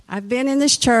I've been in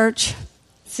this church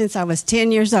since I was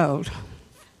 10 years old.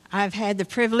 I've had the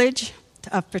privilege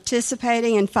of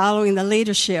participating and following the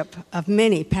leadership of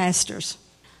many pastors,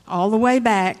 all the way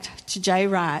back to Jay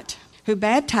Wright, who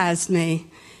baptized me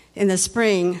in the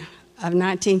spring of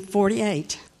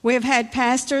 1948. We have had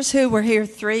pastors who were here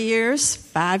 3 years,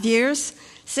 5 years,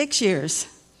 6 years.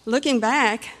 Looking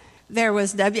back, there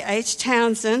was W.H.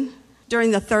 Townsend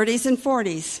during the 30s and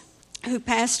 40s, who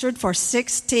pastored for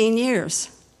 16 years.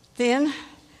 Then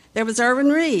there was Irvin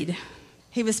Reed.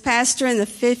 He was pastor in the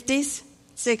 50s,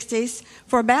 60s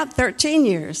for about 13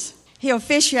 years. He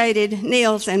officiated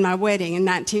Neil's and my wedding in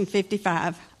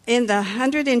 1955. In the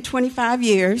 125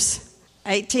 years,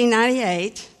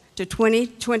 1898 to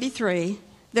 2023,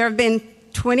 there have been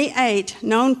 28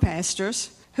 known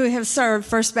pastors who have served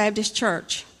First Baptist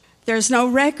Church. There's no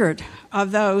record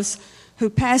of those who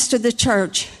pastored the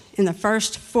church in the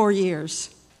first 4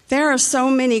 years. There are so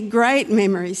many great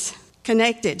memories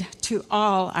connected to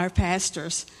all our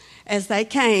pastors as they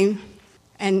came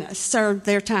and served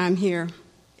their time here.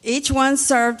 Each one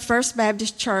served First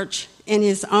Baptist Church in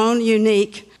his own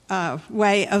unique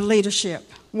way of leadership.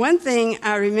 One thing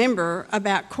I remember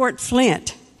about Court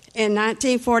Flint in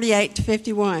 1948 to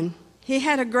 51, he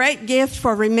had a great gift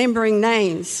for remembering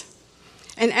names.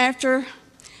 And after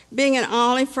being an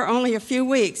Ollie for only a few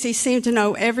weeks, he seemed to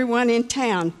know everyone in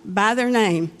town by their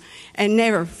name and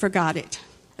never forgot it.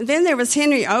 And then there was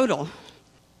Henry Odell,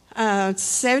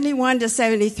 71 to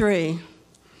 73.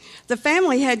 The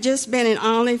family had just been in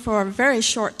Olney for a very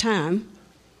short time.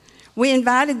 We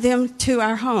invited them to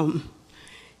our home.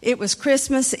 It was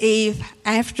Christmas Eve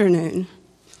afternoon.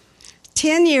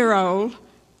 10-year-old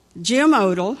Jim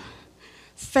Odell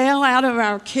fell out of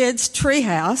our kids'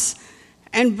 treehouse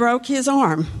and broke his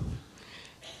arm.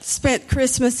 Spent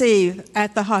Christmas Eve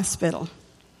at the hospital.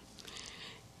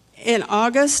 In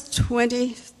August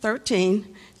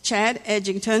 2013, Chad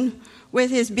Edgington, with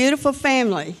his beautiful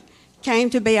family, came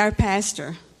to be our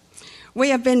pastor. We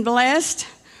have been blessed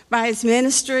by his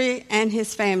ministry and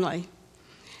his family,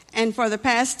 and for the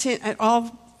past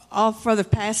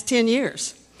 10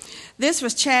 years. This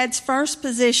was Chad's first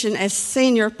position as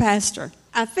senior pastor.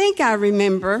 I think I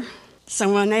remember,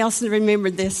 someone else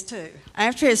remembered this too.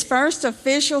 After his first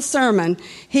official sermon,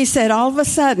 he said all of a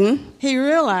sudden he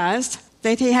realized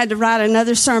that he had to write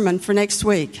another sermon for next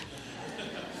week.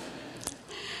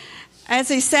 As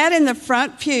he sat in the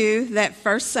front pew that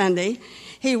first Sunday,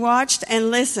 he watched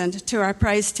and listened to our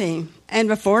praise team. And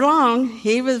before long,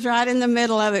 he was right in the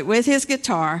middle of it with his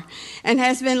guitar and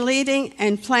has been leading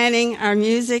and planning our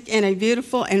music in a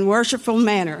beautiful and worshipful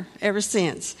manner ever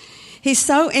since. He's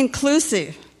so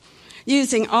inclusive,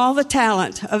 using all the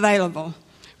talent available,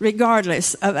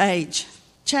 regardless of age.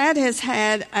 Chad has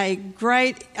had a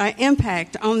great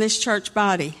impact on this church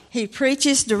body. He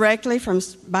preaches directly from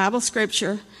Bible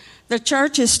scripture. The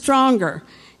church is stronger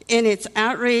in its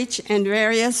outreach and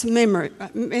various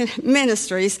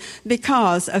ministries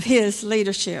because of his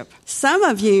leadership. Some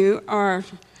of you are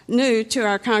new to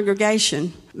our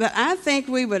congregation, but I think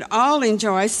we would all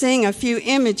enjoy seeing a few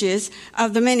images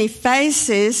of the many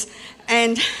faces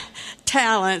and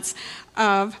talents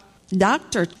of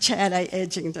Dr. Chad A.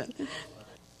 Edgington.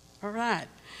 All right.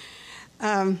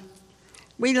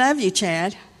 We love you,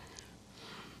 Chad.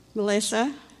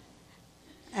 Melissa,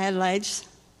 Adelaide,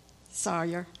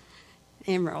 Sawyer,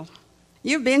 Emerald.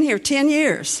 You've been here 10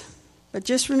 years, but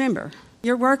just remember,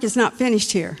 your work is not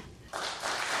finished here.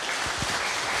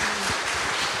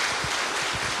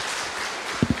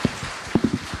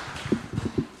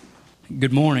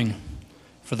 Good morning.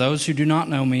 For those who do not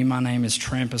know me, my name is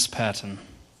Trampus Patton,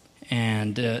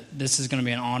 and this is going to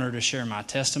be an honor to share my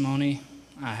testimony.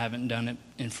 I haven't done it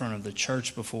in front of the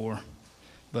church before,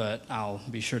 but I'll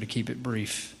be sure to keep it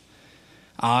brief.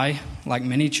 I, like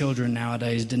many children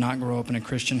nowadays, did not grow up in a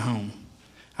Christian home.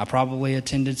 I probably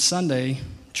attended Sunday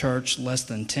church less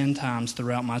than 10 times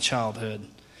throughout my childhood.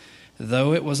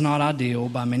 Though it was not ideal,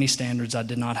 by many standards, I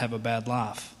did not have a bad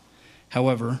life.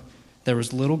 However, there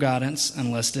was little guidance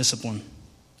and less discipline.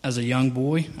 As a young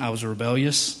boy, I was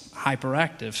rebellious,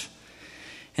 hyperactive,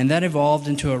 and that evolved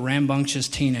into a rambunctious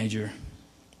teenager.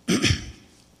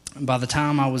 By the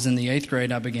time I was in the 8th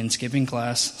grade, I began skipping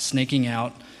class, sneaking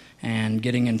out, and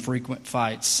getting in frequent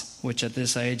fights, which at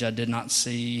this age I did not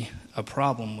see a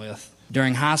problem with.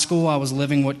 During high school, I was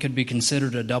living what could be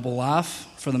considered a double life.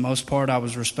 For the most part, I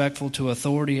was respectful to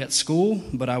authority at school,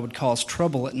 but I would cause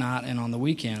trouble at night and on the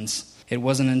weekends. It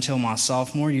wasn't until my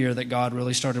sophomore year that God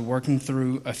really started working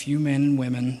through a few men and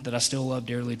women that I still love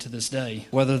dearly to this day.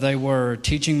 Whether they were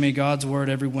teaching me God's Word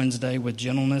every Wednesday with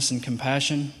gentleness and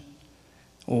compassion,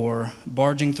 or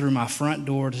barging through my front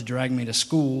door to drag me to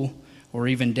school, or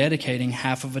even dedicating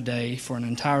half of a day for an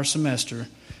entire semester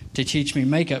to teach me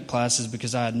makeup classes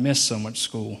because I had missed so much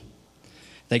school.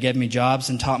 They gave me jobs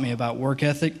and taught me about work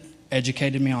ethic,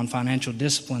 educated me on financial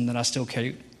discipline that I still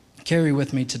carry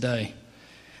with me today.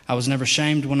 I was never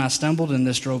shamed when I stumbled, and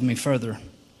this drove me further.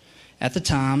 At the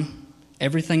time,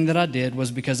 everything that I did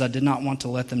was because I did not want to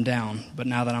let them down. But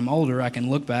now that I'm older, I can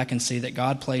look back and see that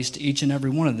God placed each and every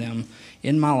one of them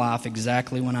in my life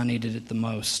exactly when I needed it the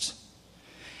most.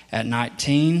 At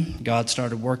 19, God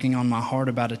started working on my heart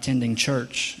about attending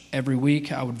church. Every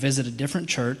week, I would visit a different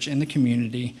church in the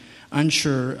community,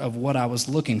 unsure of what I was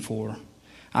looking for.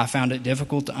 I found it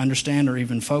difficult to understand or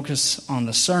even focus on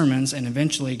the sermons, and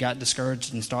eventually got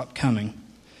discouraged and stopped coming.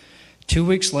 2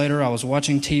 weeks later, I was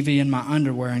watching TV in my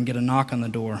underwear and get a knock on the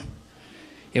door.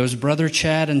 It was Brother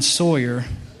Chad and Sawyer,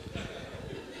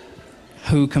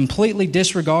 who completely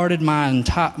disregarded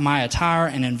my attire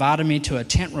and invited me to a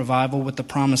tent revival with the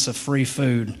promise of free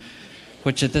food,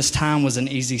 which at this time was an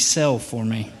easy sell for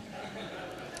me.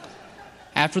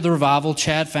 After the revival,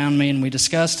 Chad found me and we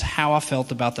discussed how I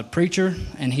felt about the preacher,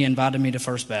 and he invited me to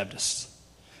First Baptist.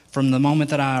 From the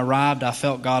moment that I arrived, I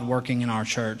felt God working in our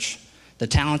church. The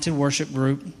talented worship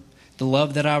group, the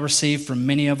love that I received from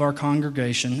many of our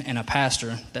congregation, and a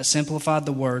pastor that simplified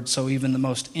the word so even the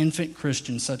most infant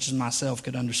Christian such as myself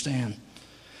could understand.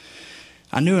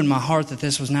 I knew in my heart that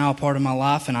this was now a part of my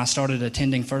life, and I started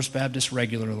attending First Baptist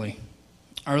regularly.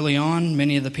 Early on,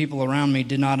 many of the people around me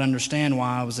did not understand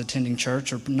why I was attending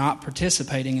church or not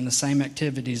participating in the same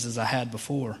activities as I had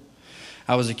before.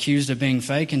 I was accused of being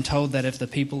fake and told that if the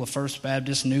people of First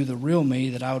Baptist knew the real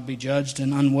me, that I would be judged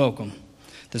and unwelcome.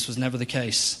 This was never the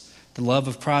case. The love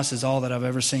of Christ is all that I've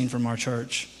ever seen from our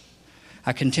church.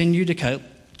 I continued to come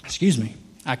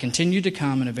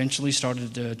and eventually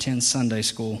started to attend Sunday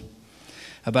school.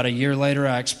 About a year later,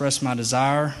 I expressed my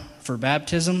desire for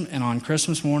baptism, and on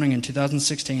Christmas morning in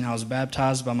 2016, I was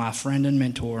baptized by my friend and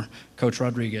mentor, Coach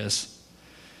Rodriguez.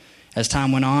 As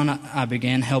time went on, I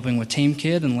began helping with Team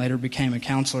Kid and later became a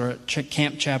counselor at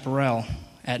Camp Chaparral.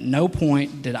 At no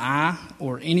point did I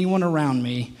or anyone around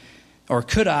me, or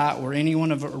could I or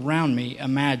anyone around me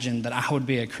imagine that I would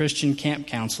be a Christian camp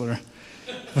counselor,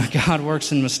 but God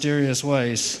works in mysterious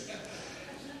ways.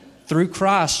 Through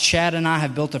Christ, Chad and I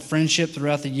have built a friendship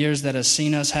throughout the years that has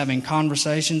seen us having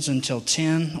conversations until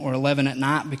 10 or 11 at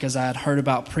night because I had heard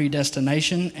about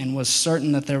predestination and was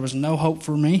certain that there was no hope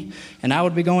for me and I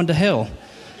would be going to hell.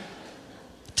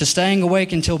 To staying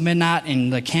awake until midnight in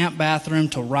the camp bathroom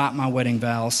to write my wedding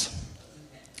vows.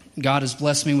 God has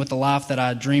blessed me with the life that I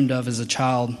had dreamed of as a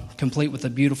child, complete with a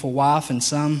beautiful wife and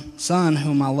son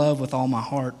whom I love with all my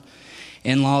heart,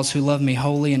 in-laws who love me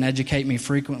wholly and educate me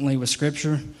frequently with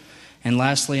Scripture, and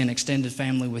lastly, an extended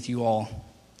family with you all.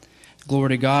 Glory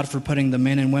to God for putting the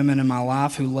men and women in my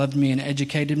life who loved me and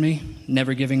educated me,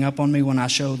 never giving up on me when I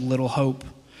showed little hope,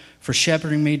 for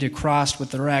shepherding me to Christ with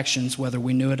their actions, whether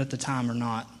we knew it at the time or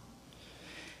not.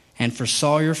 And for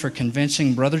Sawyer for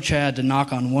convincing Brother Chad to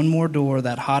knock on one more door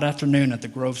that hot afternoon at the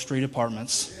Grove Street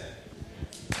Apartments.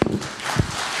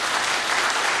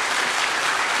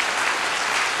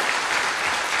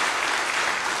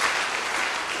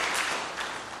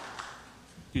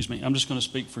 Excuse me, I'm just going to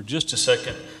speak for just a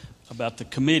second about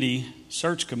the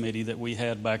search committee that we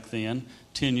had back then,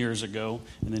 10 years ago,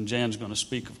 and then Jan's going to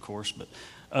speak, of course. But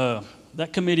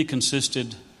that committee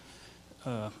consisted,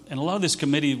 and a lot of this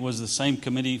committee was the same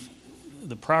committee,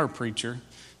 the prior preacher,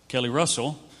 Kelly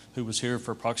Russell, who was here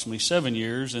for approximately 7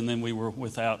 years, and then we were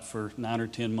without for 9 or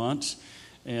 10 months.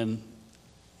 And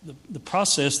the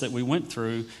process that we went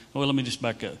through, well, let me just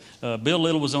back up. Bill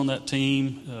Little was on that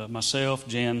team, myself,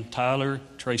 Jan Tyler,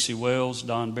 Tracy Wells,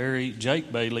 Don Berry,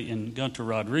 Jake Bailey, and Gunter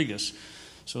Rodriguez.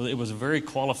 So it was a very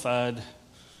qualified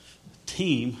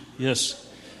team. Yes,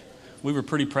 we were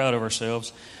pretty proud of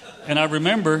ourselves. And I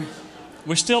remember,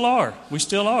 we still are.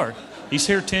 He's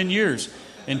here 10 years.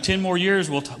 In 10 more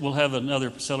years, we'll have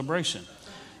another celebration.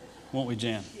 Won't we,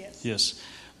 Jan? Yes.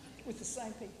 With the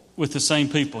same people. With the same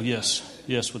people, yes.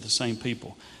 Yes, with the same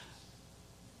people.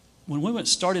 When we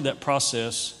started that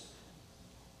process,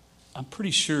 I'm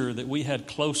pretty sure that we had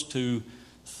close to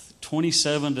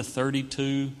 27 to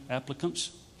 32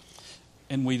 applicants.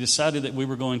 And we decided that we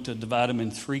were going to divide them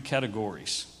in 3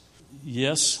 categories.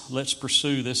 Yes, let's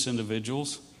pursue this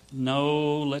individuals.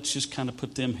 No, let's just kind of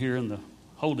put them here in the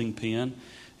holding pen.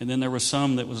 And then there was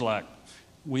some that was like,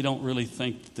 we don't really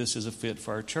think that this is a fit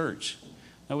for our church.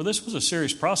 Now, this was a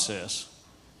serious process.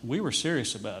 We were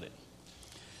serious about it.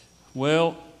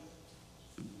 Well,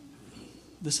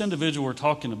 this individual we're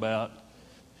talking about,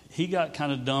 he got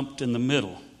kind of dumped in the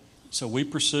middle. So we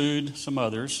pursued some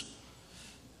others,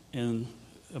 and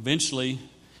eventually,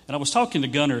 and I was talking to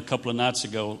Gunner a couple of nights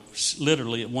ago,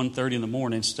 literally at 1:30 in the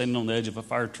morning, standing on the edge of a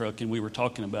fire truck, and we were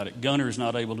talking about it. Gunner is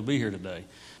not able to be here today.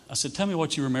 I said, tell me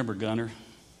what you remember, Gunner,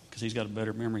 because he's got a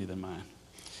better memory than mine.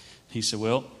 He said,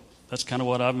 well, that's kind of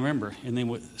what I remember. And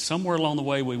then somewhere along the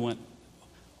way we went,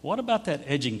 what about that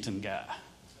Edgington guy?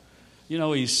 You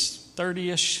know, he's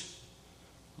 30-ish,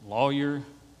 lawyer,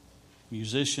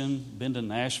 musician, been to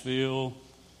Nashville,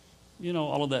 you know,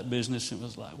 all of that business. It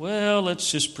was like, well,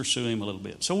 let's just pursue him a little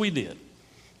bit. So we did.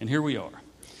 And here we are.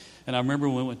 And I remember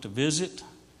when we went to visit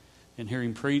and hear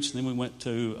him preach. And then we went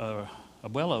to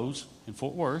Abuelo's in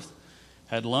Fort Worth,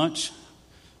 had lunch.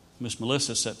 Miss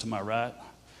Melissa sat to my right.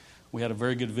 We had a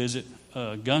very good visit.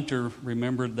 Gunter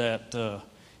remembered that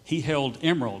he held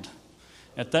Emerald.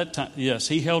 At that time, yes,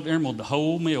 he held Emerald the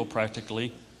whole meal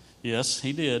practically. Yes,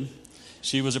 he did.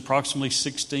 She was approximately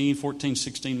 14,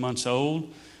 16 months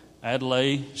old.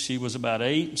 Adelaide, she was about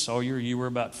 8. Sawyer, you were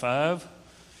about 5.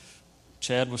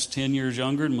 Chad was 10 years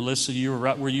younger. And Melissa, you were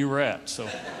right where you were at. So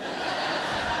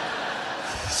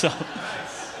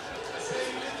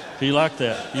you like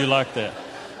that. You like that.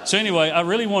 So anyway, I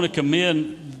really want to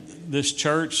commend this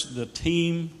church, the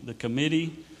team, the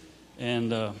committee.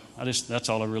 And that's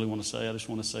all I really want to say. I just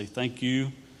want to say thank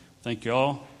you. Thank you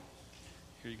all.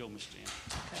 Here you go, Miss Jan.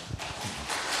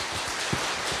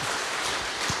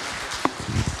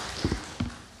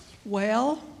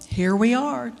 Well, here we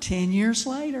are 10 years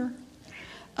later.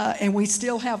 And we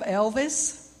still have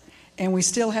Elvis, and we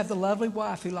still have the lovely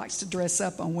wife who likes to dress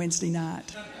up on Wednesday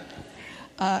night.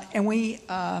 And we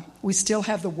still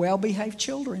have the well-behaved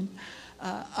children.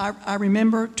 I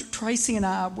remember Tracy and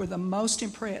I were the most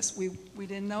impressed. We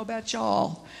didn't know about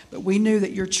y'all, but we knew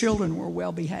that your children were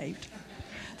well-behaved.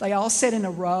 They all sat in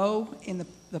a row in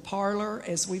the parlor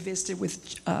as we visited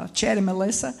with Chad and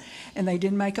Melissa, and they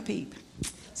didn't make a peep.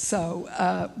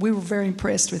 So we were very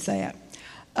impressed with that.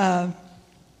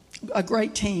 A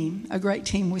great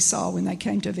team we saw when they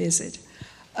came to visit.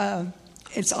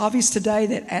 It's obvious today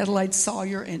that Adelaide,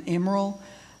 Sawyer, and Emerald,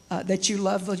 that you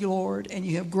love the Lord and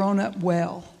you have grown up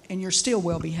well and you're still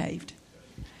well behaved.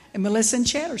 And Melissa and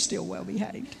Chad are still well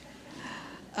behaved.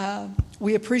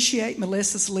 We appreciate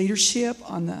Melissa's leadership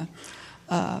in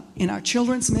our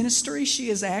children's ministry. She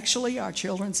is actually our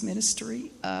children's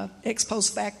ministry, ex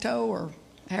post facto, or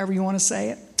however you want to say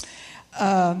it,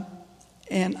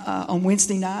 and on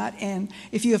Wednesday night. And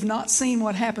if you have not seen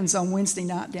what happens on Wednesday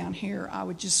night down here, I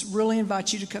would just really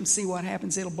invite you to come see what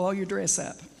happens. It'll blow your dress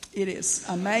up. It is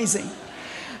amazing.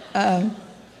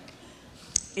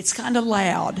 It's kind of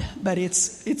loud, but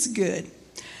it's good.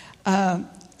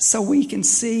 So we can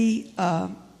see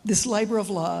this labor of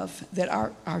love that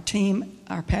our team,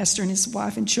 our pastor and his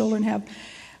wife and children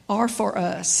are for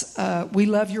us. We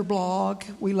love your blog.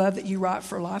 We love that you write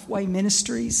for Lifeway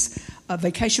Ministries,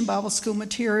 Vacation Bible School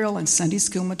material and Sunday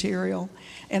School material,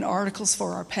 and articles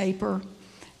for our paper.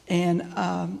 And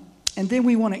then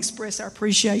we want to express our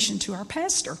appreciation to our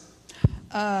pastor,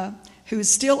 who is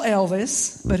still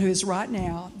Elvis, but who is right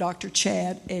now Dr.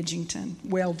 Chad Edgington.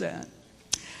 Well done.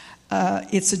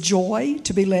 It's a joy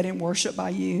to be led in worship by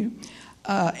you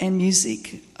and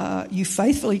music. You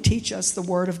faithfully teach us the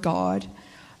Word of God.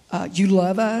 You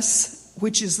love us,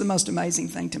 which is the most amazing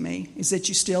thing to me, is that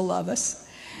you still love us.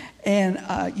 And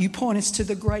you point us to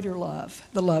the greater love,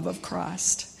 the love of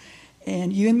Christ.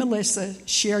 And you and Melissa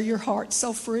share your heart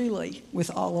so freely with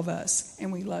all of us,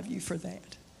 and we love you for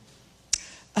that.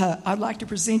 I'd like to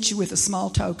present you with a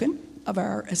small token of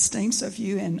our esteem. So if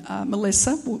you and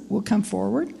Melissa will come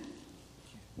forward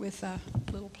with a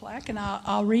little plaque, and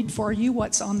I'll read for you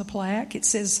what's on the plaque. It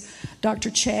says,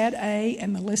 Dr. Chad A.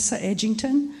 and Melissa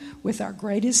Edgington, with our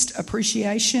greatest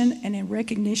appreciation and in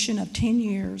recognition of 10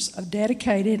 years of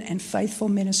dedicated and faithful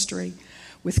ministry,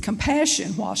 with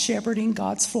compassion while shepherding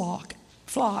God's flock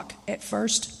at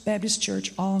First Baptist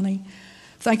Church, Olney.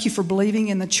 Thank you for believing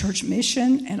in the church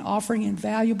mission and offering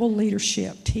invaluable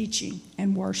leadership, teaching,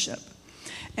 and worship.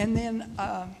 And then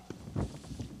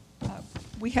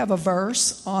we have a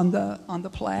verse on the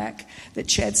plaque that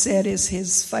Chad said is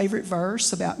his favorite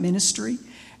verse about ministry,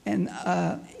 and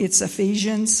it's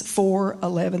Ephesians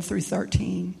 4:11 through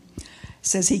 13. It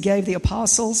says, He gave the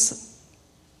apostles,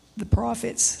 the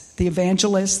prophets, the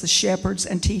evangelists, the shepherds,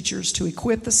 and teachers to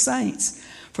equip the saints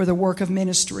for the work of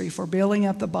ministry, for building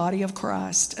up the body of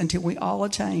Christ until we all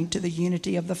attain to the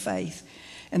unity of the faith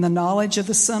and the knowledge of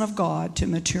the Son of God, to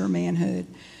mature manhood,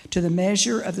 to the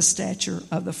measure of the stature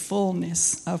of the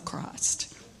fullness of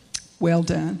Christ. Well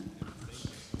done.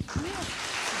 Y'all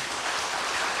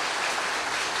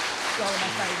are my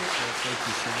favorite. Thank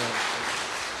you so much.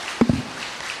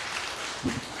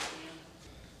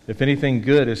 If anything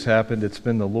good has happened, it's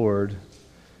been the Lord.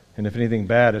 And if anything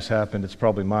bad has happened, it's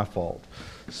probably my fault.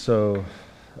 So,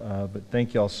 but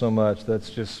thank y'all so much. That's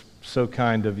just so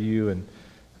kind of you.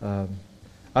 And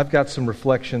I've got some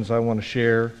reflections I want to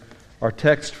share. Our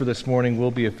text for this morning will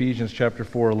be Ephesians chapter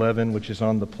 4:11, which is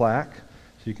on the plaque.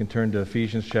 So you can turn to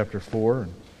Ephesians chapter 4.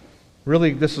 And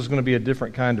really, this is going to be a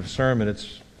different kind of sermon.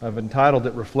 I've entitled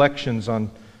it Reflections on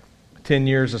 10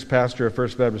 Years as Pastor of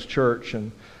First Baptist Church.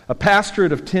 And a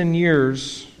pastorate of 10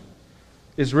 years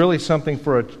is really something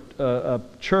for a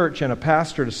church and a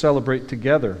pastor to celebrate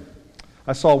together.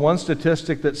 I saw one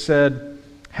statistic that said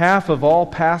half of all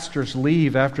pastors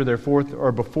leave after their fourth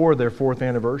or before their fourth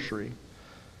anniversary.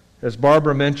 As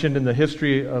Barbara mentioned, in the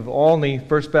history of Olney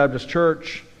First Baptist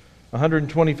Church,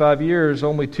 125 years,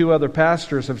 only two other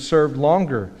pastors have served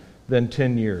longer than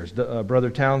 10 years, Brother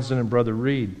Townsend and Brother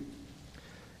Reed.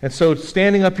 And so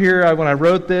standing up here, when I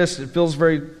wrote this, it feels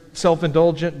very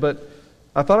self-indulgent, but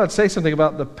I thought I'd say something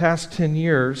about the past 10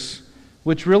 years,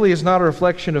 which really is not a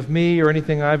reflection of me or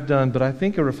anything I've done, but I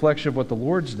think a reflection of what the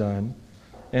Lord's done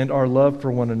and our love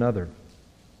for one another.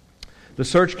 The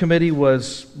search committee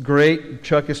was great.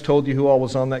 Chuck has told you who all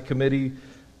was on that committee.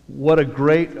 What a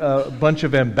great bunch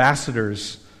of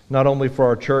ambassadors, not only for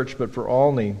our church, but for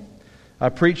Olney. I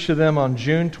preached to them on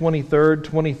June 23rd,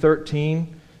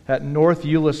 2013 at North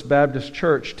Euless Baptist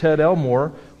Church. Ted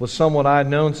Elmore was someone I had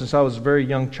known since I was a very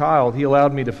young child. He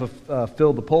allowed me to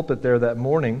fill the pulpit there that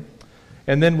morning.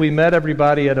 And then we met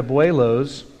everybody at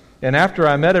Abuelo's. And after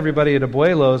I met everybody at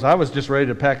Abuelo's, I was just ready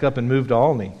to pack up and move to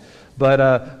Olney.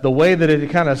 But the way that it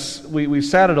kind of, we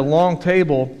sat at a long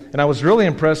table, and I was really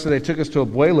impressed that they took us to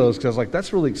Abuelo's, because I was like,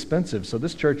 that's really expensive. So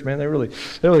this church, man, they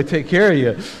really take care of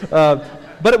you.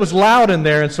 But it was loud in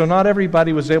there, and so not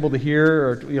everybody was able to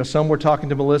hear. Or some were talking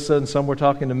to Melissa, and some were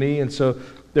talking to me, and so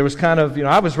there was kind of,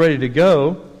 I was ready to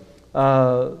go.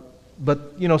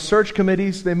 But search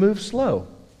committees, they move slow,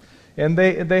 and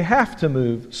they have to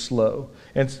move slow.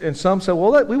 And some say,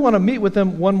 well, we want to meet with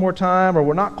them one more time, or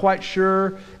we're not quite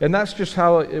sure. And that's just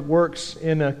how it works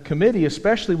in a committee,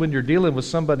 especially when you're dealing with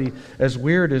somebody as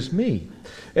weird as me.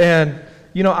 And,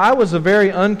 I was a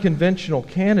very unconventional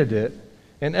candidate.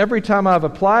 And every time I've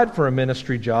applied for a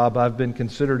ministry job, I've been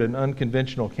considered an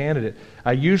unconventional candidate.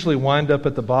 I usually wind up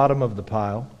at the bottom of the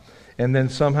pile and then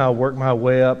somehow work my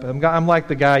way up. I'm like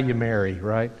the guy you marry,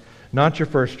 right? Not your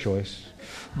first choice.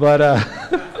 But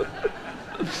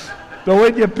but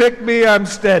when you pick me, I'm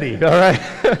steady, all right?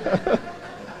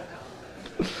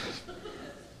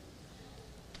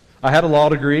 I had a law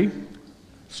degree,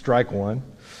 strike one.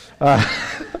 I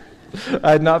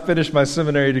had not finished my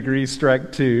seminary degree,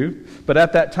 strike two. But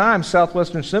at that time,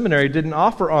 Southwestern Seminary didn't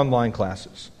offer online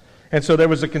classes. And so there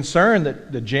was a concern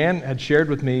that Jan had shared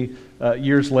with me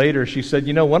years later. She said,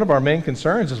 one of our main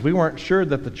concerns is we weren't sure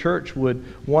that the church would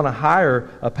want to hire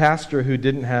a pastor who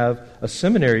didn't have a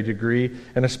seminary degree,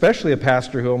 and especially a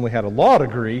pastor who only had a law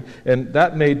degree. And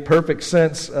that made perfect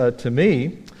sense to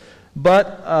me.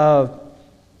 But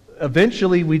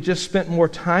eventually, we just spent more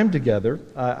time together.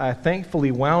 I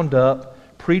thankfully wound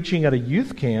up preaching at a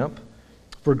youth camp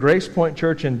for Grace Point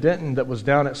Church in Denton that was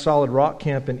down at Solid Rock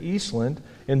Camp in Eastland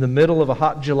in the middle of a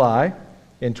hot July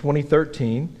in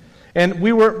 2013. And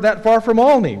we weren't that far from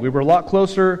Olney. We were a lot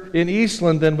closer in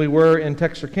Eastland than we were in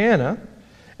Texarkana.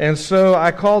 And so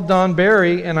I called Don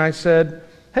Barry and I said,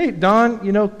 hey, Don,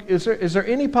 is there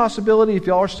any possibility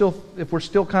if we're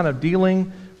still kind of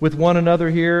dealing with one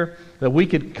another here, that we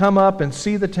could come up and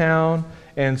see the town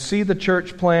and see the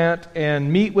church plant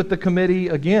and meet with the committee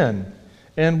again?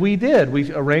 And we did.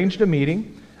 We arranged a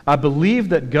meeting. I believe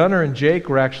that Gunnar and Jake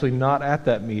were actually not at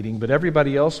that meeting, but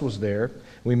everybody else was there.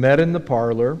 We met in the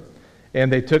parlor, and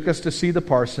they took us to see the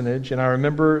parsonage. And I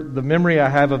remember the memory I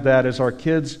have of that is our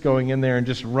kids going in there and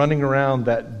just running around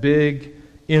that big,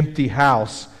 empty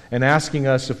house and asking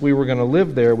us if we were going to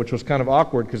live there, which was kind of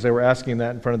awkward because they were asking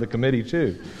that in front of the committee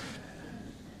too.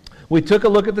 We took a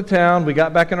look at the town, we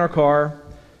got back in our car,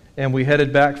 and we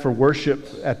headed back for worship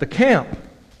at the camp.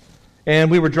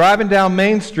 And we were driving down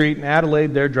Main Street, and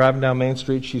Adelaide there driving down Main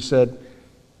Street, she said,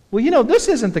 well, this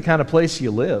isn't the kind of place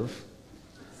you live.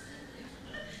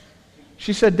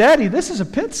 She said, Daddy, this is a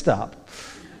pit stop.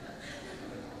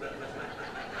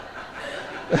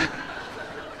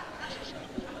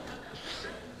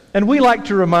 And we like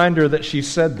to remind her that she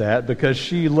said that because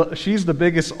she's the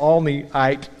biggest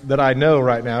Olneyite that I know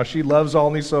right now. She loves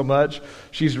Olney so much.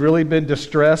 She's really been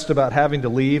distressed about having to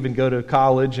leave and go to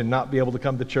college and not be able to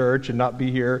come to church and not be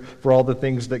here for all the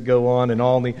things that go on in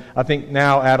Olney. I think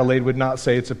now Adelaide would not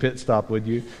say it's a pit stop, would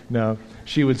you? No.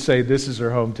 She would say this is her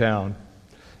hometown,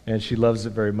 and she loves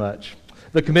it very much.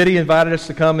 The committee invited us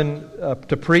to come and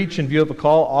to preach in view of a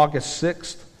call August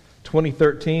 6th,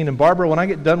 2013. And Barbara, when I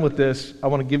get done with this, I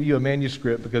want to give you a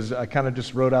manuscript because I kind of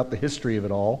just wrote out the history of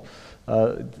it all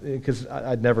because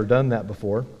I'd never done that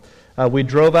before. We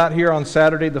drove out here on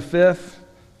Saturday the 5th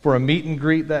for a meet and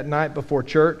greet that night before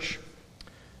church.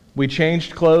 We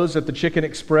changed clothes at the Chicken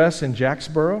Express in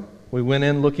Jacksboro. We went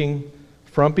in looking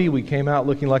frumpy. We came out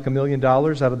looking like $1 million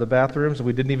out of the bathrooms.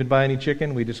 We didn't even buy any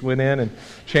chicken. We just went in and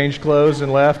changed clothes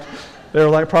and left. They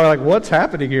were probably like, what's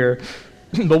happening here?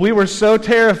 But we were so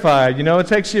terrified. You know, it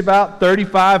takes you about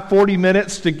 35, 40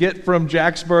 minutes to get from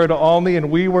Jacksboro to Olney,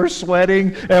 and we were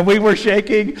sweating, and we were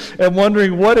shaking, and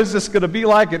wondering, what is this going to be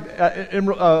like? And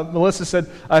Melissa said,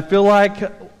 I feel like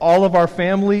all of our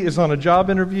family is on a job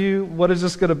interview. What is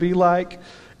this going to be like?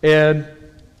 And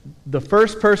the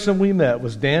first person we met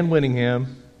was Dan Winningham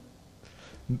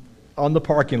on the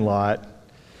parking lot.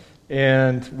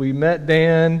 And we met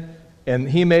Dan, and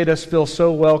he made us feel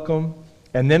so welcome.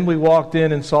 And then we walked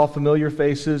in and saw familiar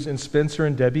faces in Spencer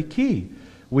and Debbie Key.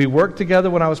 We worked together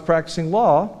when I was practicing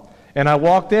law, and I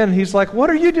walked in, and he's like, what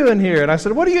are you doing here? And I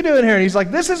said, what are you doing here? And he's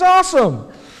like, this is awesome.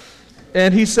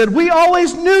 And he said, we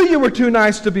always knew you were too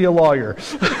nice to be a lawyer.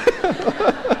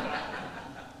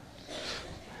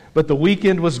 But the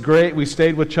weekend was great. We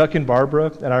stayed with Chuck and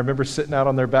Barbara, and I remember sitting out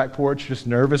on their back porch just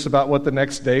nervous about what the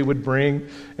next day would bring.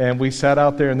 And we sat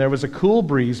out there, and there was a cool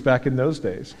breeze back in those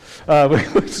days.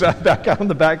 We sat back out on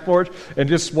the back porch and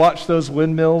just watched those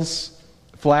windmills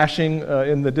flashing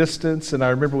in the distance. And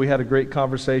I remember we had a great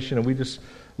conversation, and we just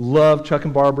loved Chuck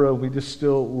and Barbara. We just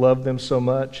still love them so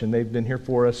much, and they've been here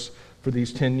for us for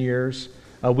these 10 years.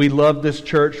 We loved this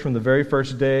church from the very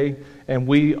first day, and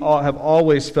we have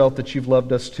always felt that you've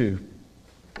loved us too.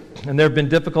 And there have been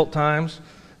difficult times,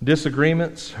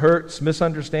 disagreements, hurts,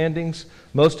 misunderstandings,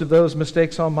 most of those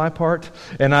mistakes on my part,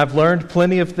 and I've learned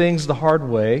plenty of things the hard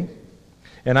way,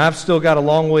 and I've still got a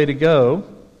long way to go,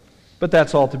 but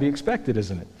that's all to be expected,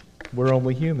 isn't it? We're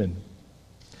only human.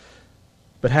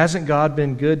 But hasn't God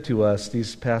been good to us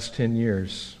these past 10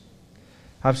 years?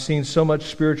 I've seen so much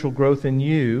spiritual growth in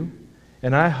you,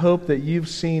 and I hope that you've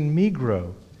seen me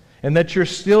grow, and that you're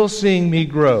still seeing me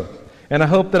grow. And I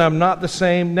hope that I'm not the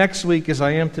same next week as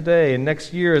I am today, and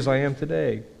next year as I am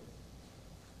today.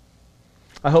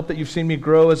 I hope that you've seen me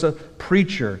grow as a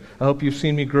preacher. I hope you've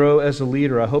seen me grow as a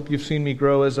leader. I hope you've seen me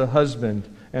grow as a husband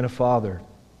and a father.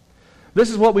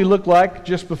 This is what we looked like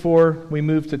just before we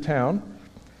moved to town.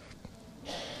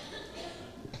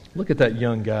 Look at that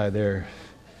young guy there.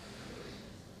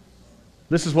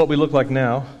 This is what we look like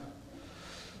now.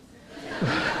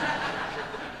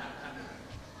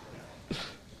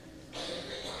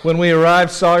 When we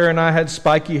arrived, Sawyer and I had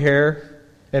spiky hair,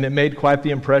 and it made quite the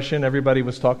impression. Everybody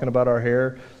was talking about our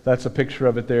hair. That's a picture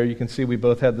of it there. You can see we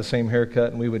both had the same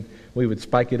haircut, and we would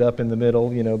spike it up in the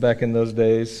middle, you know, back in those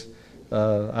days.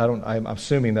 I'm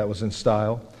assuming that was in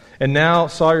style. And now,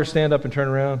 Sawyer, stand up and turn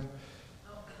around.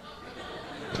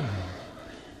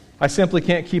 I simply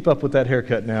can't keep up with that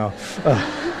haircut now.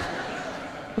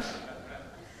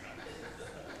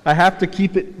 I have to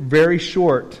keep it very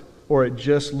short, or it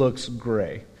just looks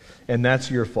gray. And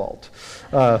that's your fault.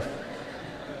 But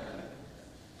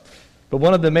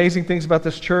one of the amazing things about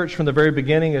this church from the very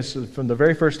beginning is from the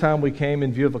very first time we came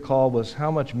in view of a call was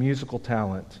how much musical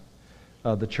talent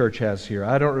the church has here.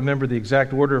 I don't remember the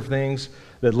exact order of things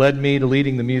that led me to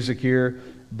leading the music here,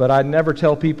 but I never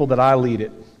tell people that I lead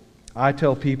it. I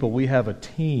tell people we have a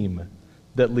team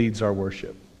that leads our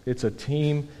worship. It's a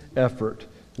team effort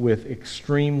with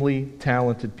extremely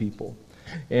talented people.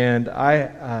 And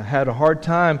I had a hard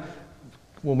time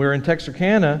when we were in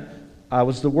Texarkana. I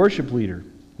was the worship leader.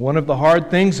 One of the hard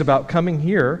things about coming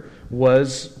here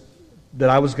was that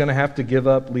I was going to have to give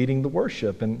up leading the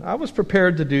worship. And I was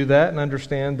prepared to do that and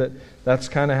understand that that's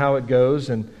kind of how it goes,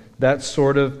 and that's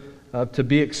sort of to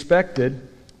be expected.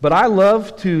 But I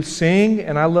love to sing,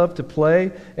 and I love to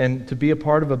play, and to be a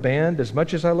part of a band as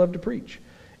much as I love to preach.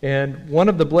 And one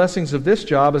of the blessings of this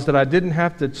job is that I didn't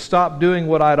have to stop doing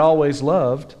what I'd always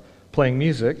loved, playing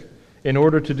music, in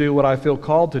order to do what I feel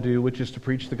called to do, which is to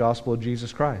preach the gospel of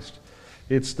Jesus Christ.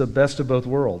 It's the best of both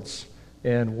worlds.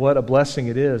 And what a blessing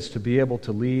it is to be able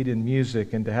to lead in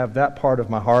music and to have that part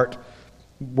of my heart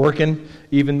working,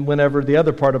 even whenever the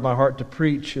other part of my heart to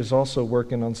preach is also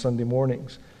working on Sunday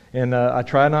mornings. And I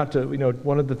try not to,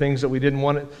 one of the things that we didn't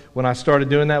want when I started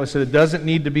doing that was that it doesn't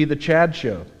need to be the Chad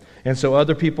show. And so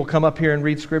other people come up here and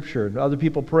read Scripture, and other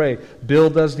people pray. Bill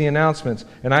does the announcements,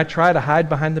 and I try to hide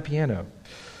behind the piano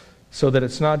so that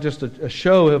it's not just a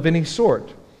show of any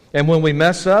sort. And when we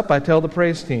mess up, I tell the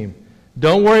praise team,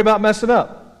 don't worry about messing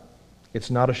up. It's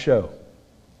not a show.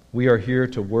 We are here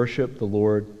to worship the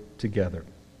Lord together.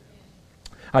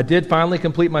 I did finally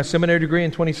complete my seminary degree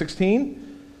in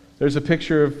 2016. There's a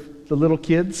picture of the little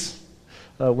kids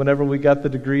whenever we got the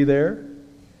degree there.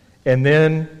 And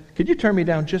then, could you turn me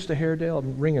down just a hair, Dale?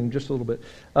 I'm ringing just a little bit.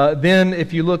 Then,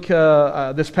 if you look,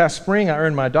 this past spring, I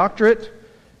earned my doctorate.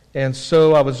 And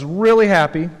so I was really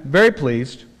happy, very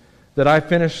pleased, that I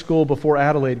finished school before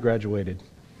Adelaide graduated.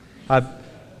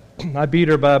 I beat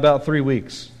her by about 3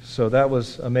 weeks, so that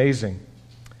was amazing.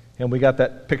 And we got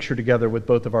that picture together with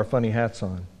both of our funny hats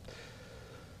on.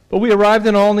 But we arrived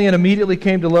in Olney and immediately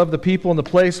came to love the people and the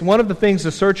place. One of the things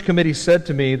the search committee said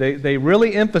to me, they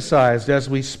really emphasized as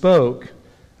we spoke,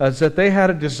 is that they had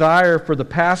a desire for the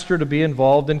pastor to be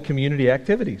involved in community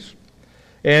activities.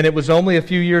 And it was only a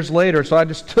few years later, so I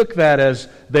just took that as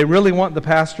they really want the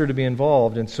pastor to be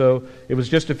involved. And so it was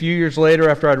just a few years later,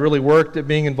 after I'd really worked at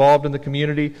being involved in the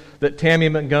community, that Tammy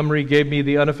Montgomery gave me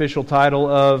the unofficial title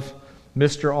of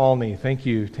Mr. Olney. Thank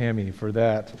you, Tammy, for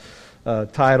that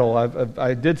title.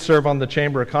 I did serve on the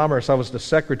Chamber of Commerce. I was the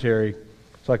secretary,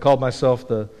 so I called myself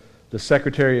the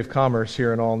Secretary of Commerce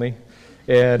here in Olney.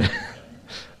 And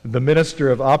the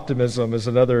Minister of Optimism is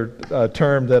another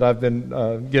term that I've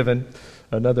been given.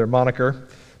 Another moniker.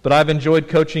 But I've enjoyed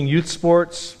coaching youth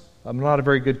sports. I'm not a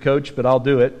very good coach, but I'll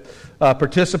do it.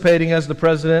 Participating as the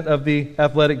president of the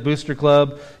Athletic Booster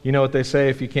Club. You know what they say,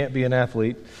 if you can't be an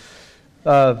athlete.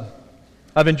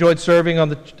 I've enjoyed serving on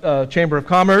the Chamber of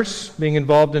Commerce, being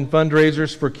involved in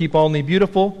fundraisers for Keep Olney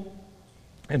Beautiful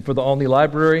and for the Olney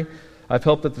Library. I've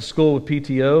helped at the school with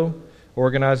PTO,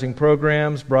 organizing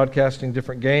programs, broadcasting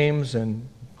different games, and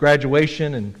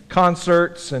graduation and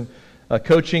concerts, and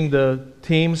coaching the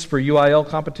teams for UIL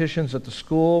competitions at the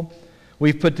school.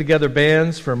 We've put together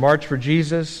bands for March for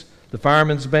Jesus, the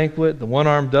Fireman's Banquet, the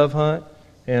One-Armed Dove Hunt,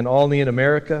 and Olney in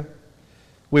America.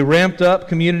 We ramped up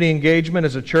community engagement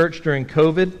as a church during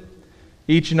COVID.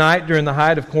 Each night during the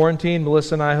height of quarantine,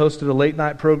 Melissa and I hosted a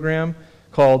late-night program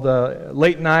called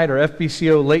Late Night, or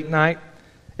FBCO Late Night.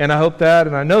 And I hope that,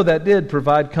 and I know that did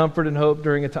provide comfort and hope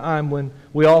during a time when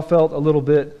we all felt a little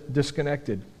bit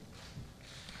disconnected.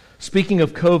 Speaking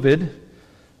of COVID,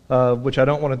 which I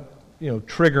don't want to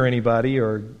trigger anybody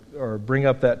or bring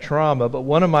up that trauma, but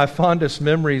one of my fondest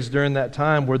memories during that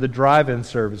time were the drive-in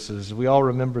services. We all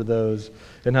remember those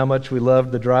and how much we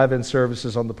loved the drive-in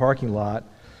services on the parking lot.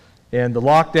 And the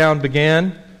lockdown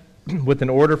began with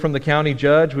an order from the county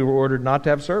judge. We were ordered not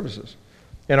to have services.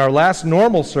 And our last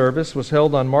normal service was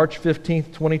held on March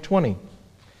 15th, 2020.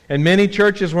 And many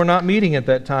churches were not meeting at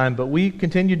that time, but we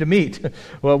continued to meet.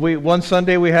 Well, one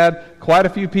Sunday we had quite a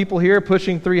few people here,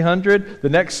 pushing 300. The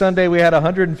next Sunday we had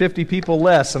 150 people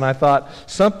less, and I thought,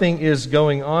 something is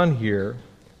going on here.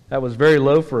 That was very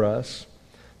low for us.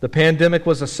 The pandemic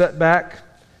was a setback.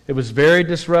 It was very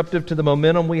disruptive to the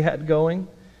momentum we had going,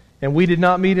 and we did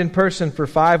not meet in person for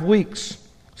 5 weeks.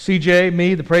 CJ,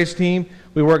 me, the praise team,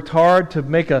 we worked hard to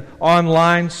make an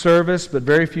online service, but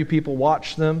very few people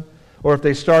watched them. Or if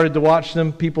they started to watch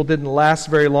them, people didn't last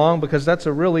very long, because that's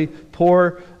a really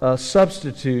poor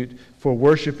substitute for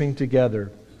worshiping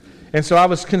together. And so I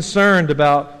was concerned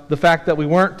about the fact that we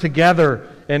weren't together,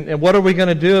 and what are we going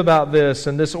to do about this?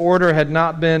 And this order had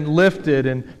not been lifted,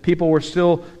 and people were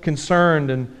still concerned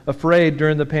and afraid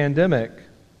during the pandemic.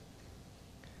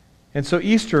 And so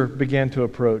Easter began to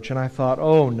approach, and I thought,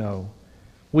 oh no,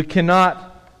 we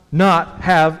cannot not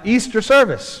have Easter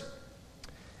service.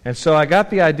 And so I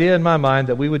got the idea in my mind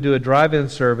that we would do a drive-in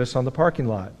service on the parking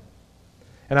lot.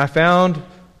 And I found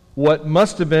what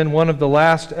must have been one of the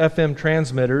last FM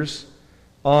transmitters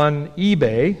on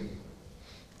eBay.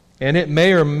 And it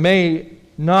may or may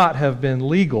not have been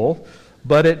legal,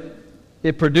 but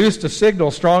it produced a signal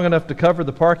strong enough to cover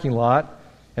the parking lot.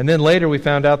 And then later we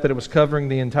found out that it was covering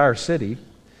the entire city.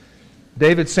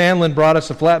 David Sandlin brought us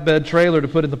a flatbed trailer to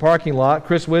put in the parking lot.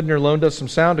 Chris Widner loaned us some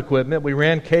sound equipment. We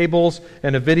ran cables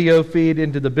and a video feed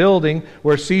into the building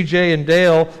where CJ and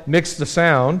Dale mixed the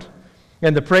sound.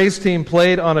 And the praise team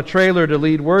played on a trailer to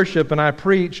lead worship, and I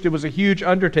preached. It was a huge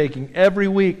undertaking. Every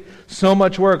week, so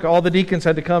much work. All the deacons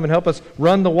had to come and help us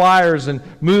run the wires and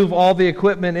move all the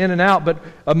equipment in and out. But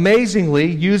amazingly,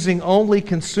 using only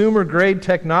consumer-grade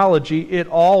technology, it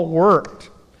all worked.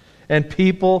 And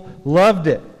people loved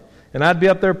it. And I'd be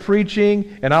up there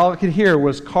preaching, and all I could hear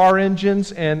was car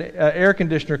engines and air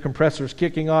conditioner compressors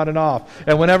kicking on and off.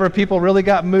 And whenever people really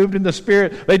got moved in the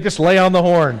Spirit, they'd just lay on the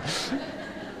horn.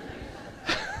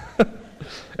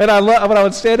 And when I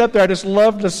would stand up there, I just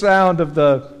loved the sound of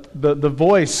the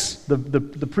voice,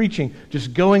 the preaching,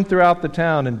 just going throughout the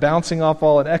town and bouncing off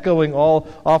and echoing all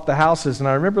off the houses. And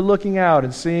I remember looking out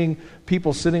and seeing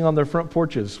people sitting on their front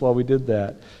porches while we did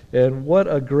that. And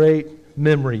what a great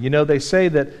memory. You know, they say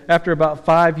that after about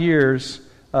 5 years,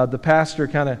 the pastor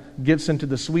kind of gets into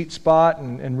the sweet spot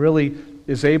and really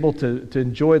is able to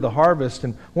enjoy the harvest.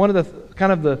 And one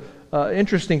of the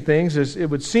interesting things is it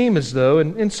would seem as though,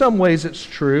 and in some ways it's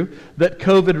true, that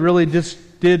COVID really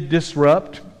did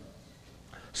disrupt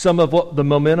some of the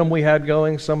momentum we had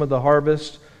going, some of the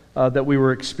harvest that we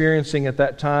were experiencing at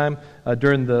that time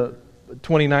during the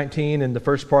 2019 and the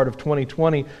first part of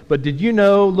 2020. But did you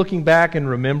know, looking back and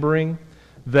remembering,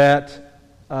 that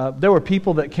there were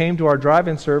people that came to our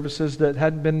drive-in services that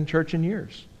hadn't been in church in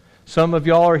years? Some of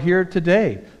y'all are here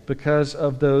today because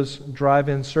of those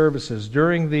drive-in services.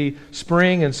 During the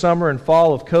spring and summer and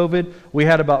fall of COVID, we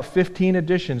had about 15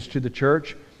 additions to the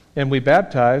church, and we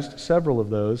baptized several of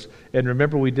those. And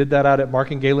remember, we did that out at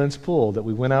Mark and Galen's pool, that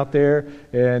we went out there,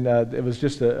 and it was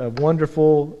just a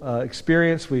wonderful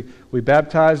experience. We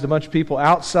baptized a bunch of people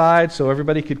outside so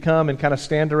everybody could come and kind of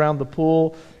stand around the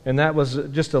pool, and that was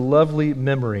just a lovely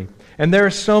memory. And there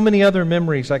are so many other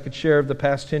memories I could share of the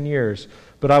past 10 years.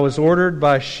 But I was ordered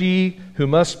by she who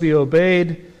must be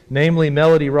obeyed, namely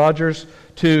Melody Rogers,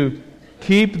 to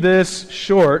keep this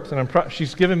short. And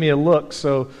she's given me a look,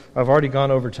 so I've already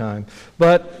gone over time.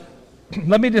 But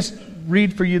let me just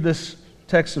read for you this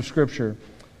text of Scripture.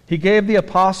 He gave the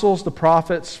apostles, the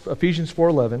prophets, Ephesians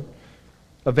 4:11,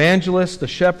 evangelists, the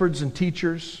shepherds and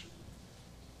teachers.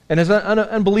 And as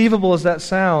unbelievable as that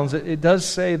sounds, it does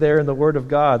say there in the Word of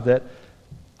God that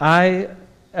I,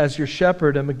 as your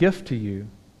shepherd, am a gift to you,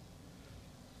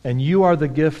 and you are the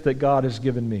gift that God has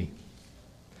given me.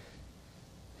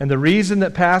 And the reason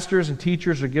that pastors and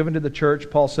teachers are given to the church,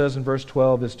 Paul says in verse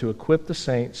 12, is to equip the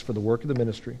saints for the work of the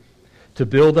ministry, to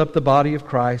build up the body of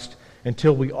Christ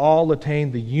until we all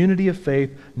attain the unity of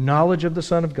faith, knowledge of the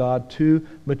Son of God, to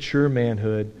mature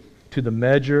manhood, to the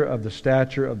measure of the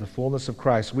stature of the fullness of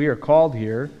Christ. We are called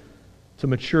here to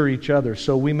mature each other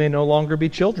so we may no longer be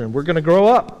children. We're going to grow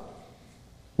up.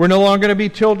 We're no longer going to be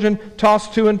children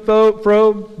tossed to and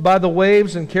fro by the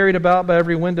waves and carried about by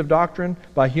every wind of doctrine,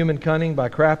 by human cunning, by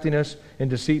craftiness and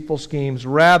deceitful schemes.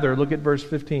 Rather, look at verse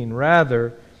 15,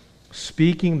 rather,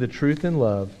 speaking the truth in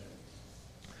love,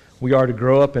 we are to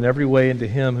grow up in every way into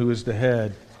Him who is the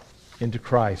head, into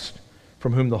Christ,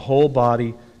 from whom the whole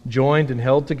body, joined and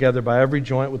held together by every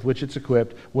joint with which it's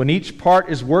equipped, when each part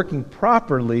is working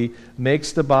properly,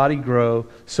 makes the body grow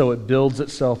so it builds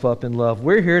itself up in love.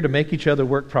 We're here to make each other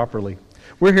work properly.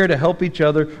 We're here to help each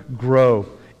other grow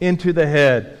into the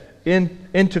head,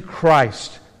 into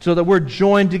Christ, so that we're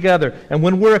joined together. And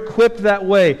when we're equipped that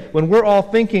way, when we're all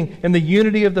thinking in the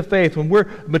unity of the faith, when we're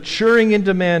maturing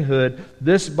into manhood,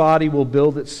 this body will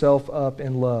build itself up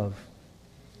in love.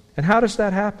 And how does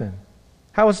that happen?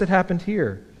 How has it happened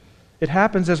here? It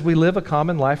happens as we live a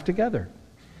common life together.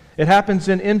 It happens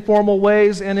in informal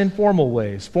ways and in formal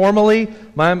ways. Formally,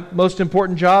 my most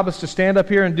important job is to stand up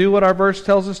here and do what our verse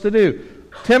tells us to do.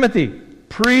 Timothy,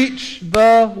 preach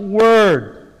the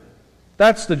word.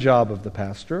 That's the job of the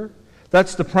pastor.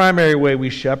 That's the primary way we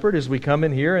shepherd, is we come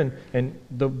in here and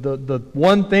the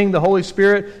one thing the Holy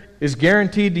Spirit is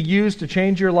guaranteed to use to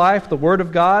change your life, the Word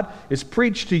of God, is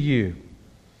preached to you.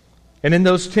 And in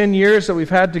those 10 years that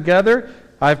we've had together,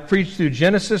 I've preached through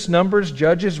Genesis, Numbers,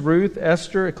 Judges, Ruth,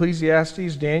 Esther,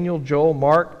 Ecclesiastes, Daniel, Joel,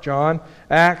 Mark, John,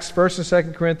 Acts, 1st and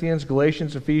 2nd Corinthians,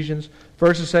 Galatians, Ephesians,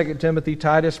 1st and 2nd Timothy,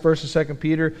 Titus, 1st and 2nd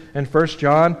Peter, and 1st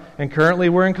John, and currently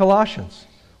we're in Colossians.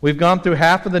 We've gone through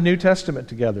half of the New Testament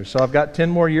together, so I've got 10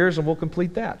 more years and we'll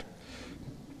complete that.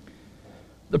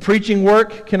 The preaching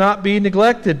work cannot be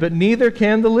neglected, but neither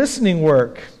can the listening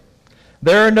work.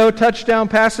 There are no touchdown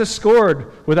passes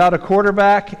scored without a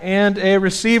quarterback and a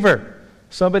receiver.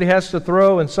 Somebody has to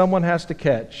throw and someone has to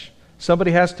catch.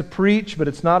 Somebody has to preach, but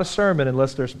it's not a sermon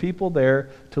unless there's people there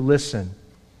to listen.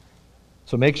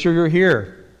 So make sure you're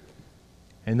here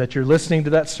and that you're listening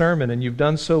to that sermon, and you've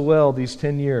done so well these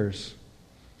 10 years.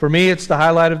 For me, it's the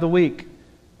highlight of the week,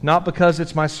 not because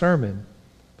it's my sermon,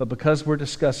 but because we're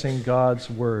discussing God's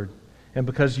Word and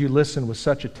because you listen with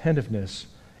such attentiveness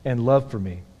and love for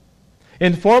me.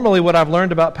 Informally, what I've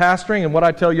learned about pastoring and what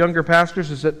I tell younger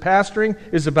pastors is that pastoring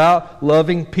is about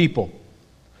loving people.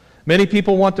 Many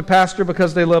people want to pastor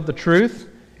because they love the truth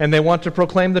and they want to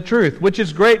proclaim the truth, which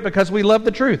is great because we love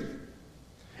the truth.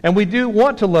 And we do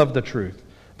want to love the truth.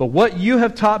 But what you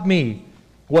have taught me,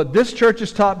 what this church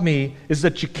has taught me, is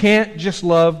that you can't just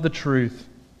love the truth.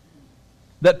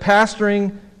 That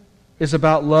pastoring is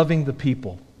about loving the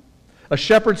people. A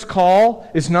shepherd's call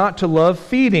is not to love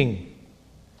feeding.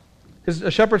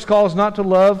 A shepherd's call is not to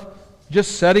love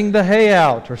just setting the hay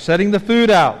out or setting the food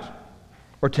out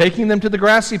or taking them to the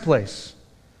grassy place.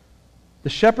 The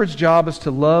shepherd's job is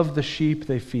to love the sheep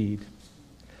they feed.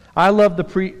 I love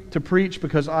to preach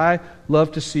because I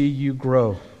love to see you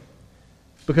grow.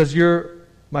 Because you're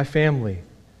my family.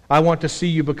 I want to see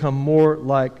you become more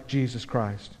like Jesus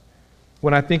Christ.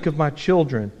 When I think of my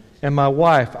children and my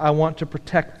wife, I want to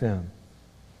protect them.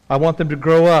 I want them to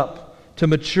grow up, to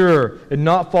mature, and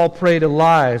not fall prey to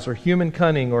lies or human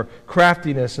cunning or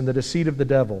craftiness and the deceit of the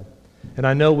devil. And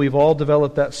I know we've all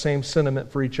developed that same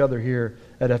sentiment for each other here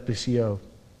at FBCO.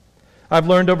 I've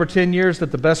learned over 10 years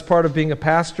that the best part of being a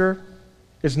pastor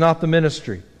is not the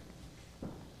ministry.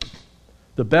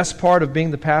 The best part of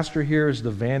being the pastor here is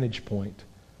the vantage point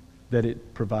that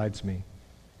it provides me.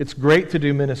 It's great to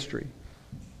do ministry.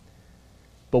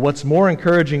 But what's more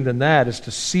encouraging than that is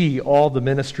to see all the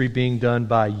ministry being done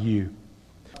by you.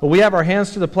 Well, we have our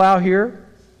hands to the plow here,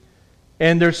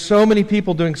 and there's so many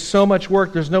people doing so much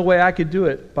work, there's no way I could do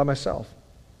it by myself.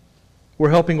 We're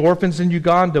helping orphans in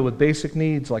Uganda with basic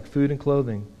needs like food and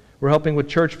clothing. We're helping with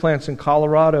church plants in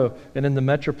Colorado and in the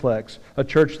Metroplex. A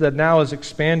church that now is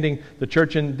expanding, the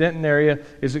church in Denton area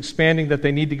is expanding that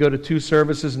they need to go to 2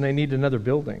 services and they need another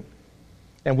building.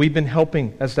 And we've been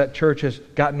helping as that church has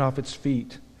gotten off its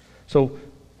feet. So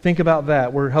think about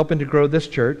that. We're helping to grow this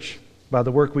church by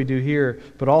the work we do here,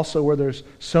 but also where there's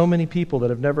so many people that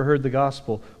have never heard the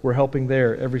gospel, we're helping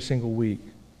there every single week.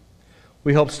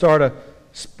 We're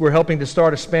helping to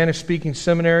start a Spanish-speaking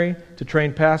seminary to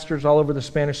train pastors all over the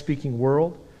Spanish-speaking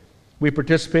world. We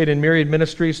participate in myriad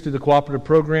ministries through the cooperative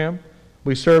program.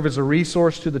 We serve as a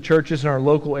resource to the churches in our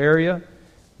local area.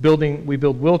 We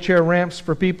build wheelchair ramps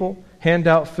for people, hand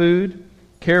out food,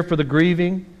 care for the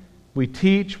grieving. We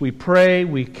teach, we pray,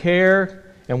 we care.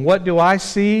 And what do I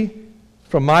see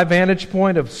from my vantage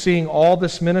point of seeing all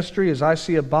this ministry? Is I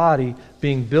see a body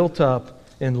being built up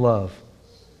in love.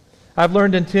 I've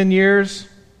learned in 10 years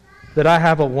that I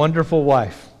have a wonderful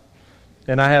wife,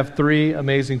 and I have 3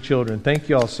 amazing children. Thank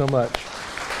you all so much.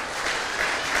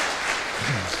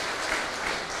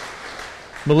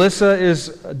 Melissa is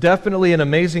definitely an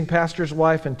amazing pastor's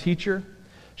wife and teacher.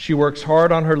 She works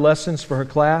hard on her lessons for her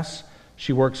class.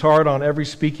 She works hard on every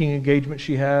speaking engagement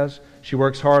she has. She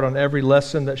works hard on every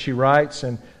lesson that she writes.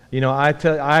 And,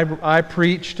 I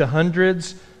preach to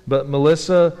hundreds, but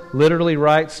Melissa literally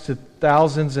writes to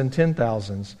thousands and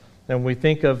 10,000s. And we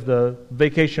think of the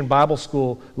Vacation Bible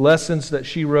School lessons that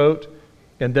she wrote,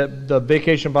 and that the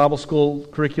Vacation Bible School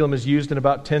curriculum is used in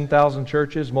about 10,000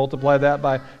 churches. Multiply that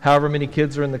by however many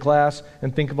kids are in the class,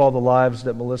 and think of all the lives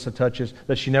that Melissa touches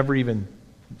that she never even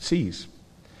sees.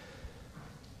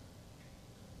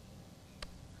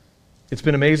 It's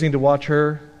been amazing to watch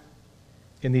her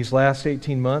in these last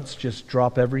 18 months just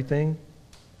drop everything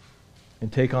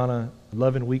and take on a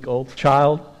 11-week-old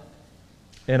child.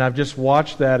 And I've just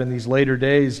watched that in these later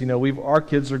days. Our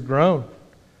kids are grown.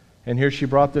 And here she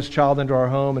brought this child into our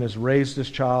home and has raised this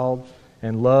child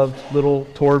and loved little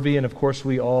Torvy. And of course,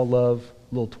 we all love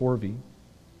little Torvy.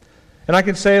 And I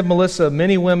can say of Melissa,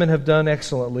 many women have done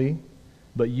excellently,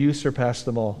 but you surpass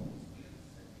them all.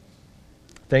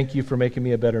 Thank you for making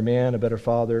me a better man, a better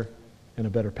father, and a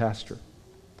better pastor.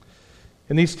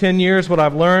 In these 10 years, what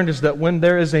I've learned is that when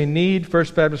there is a need,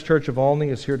 First Baptist Church of Olney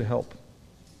is here to help.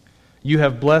 You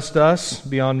have blessed us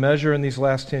beyond measure in these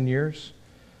last 10 years.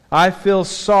 I feel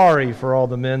sorry for all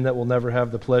the men that will never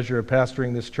have the pleasure of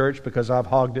pastoring this church because I've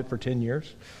hogged it for 10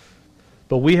 years.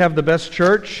 But we have the best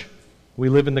church. We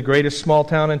live in the greatest small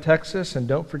town in Texas, and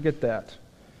don't forget that.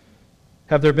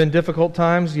 Have there been difficult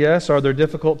times? Yes. Are there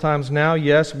difficult times now?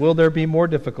 Yes. Will there be more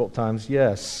difficult times?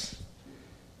 Yes.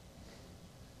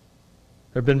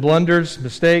 There have been blunders,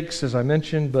 mistakes, as I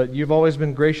mentioned, but you've always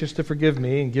been gracious to forgive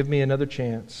me and give me another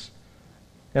chance.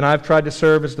 And I've tried to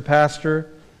serve as the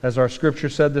pastor, as our scripture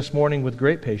said this morning, with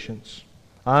great patience.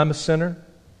 I'm a sinner.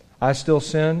 I still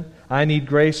sin. I need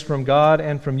grace from God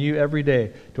and from you every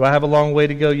day. Do I have a long way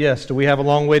to go? Yes. Do we have a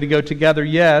long way to go together?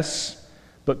 Yes.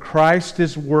 But Christ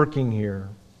is working here.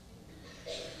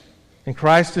 And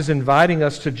Christ is inviting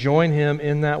us to join Him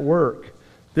in that work.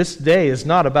 This day is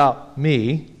not about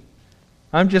me.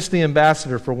 I'm just the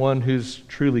ambassador for one who's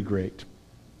truly great.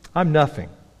 I'm nothing.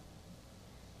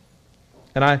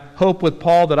 And I hope with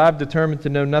Paul that I've determined to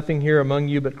know nothing here among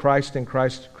you but Christ and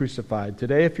Christ crucified.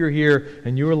 Today, if you're here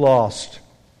and you are lost,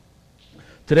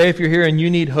 today, if you're here and you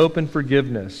need hope and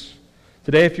forgiveness,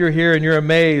 today, if you're here and you're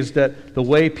amazed at the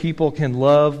way people can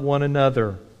love one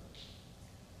another,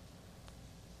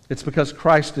 it's because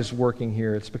Christ is working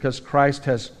here. It's because Christ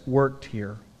has worked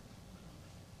here.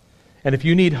 And if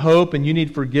you need hope and you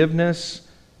need forgiveness,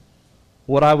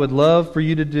 What I would love for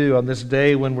you to do on this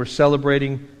day when we're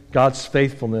celebrating God's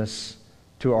faithfulness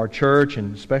to our church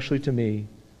and especially to me,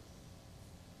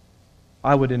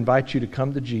 I would invite you to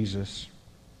come to Jesus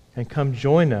and come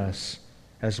join us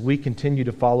as we continue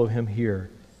to follow Him here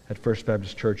at First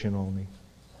Baptist Church in Olney.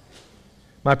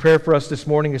 My prayer for us this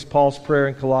morning is Paul's prayer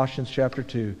in Colossians chapter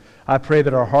 2. I pray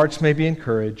that our hearts may be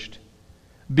encouraged,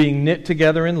 being knit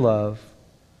together in love,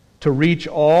 to reach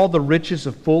all the riches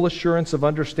of full assurance of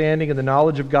understanding and the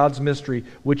knowledge of God's mystery,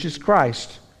 which is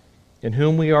Christ, in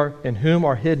whom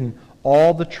are hidden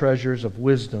all the treasures of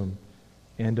wisdom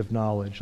and of knowledge.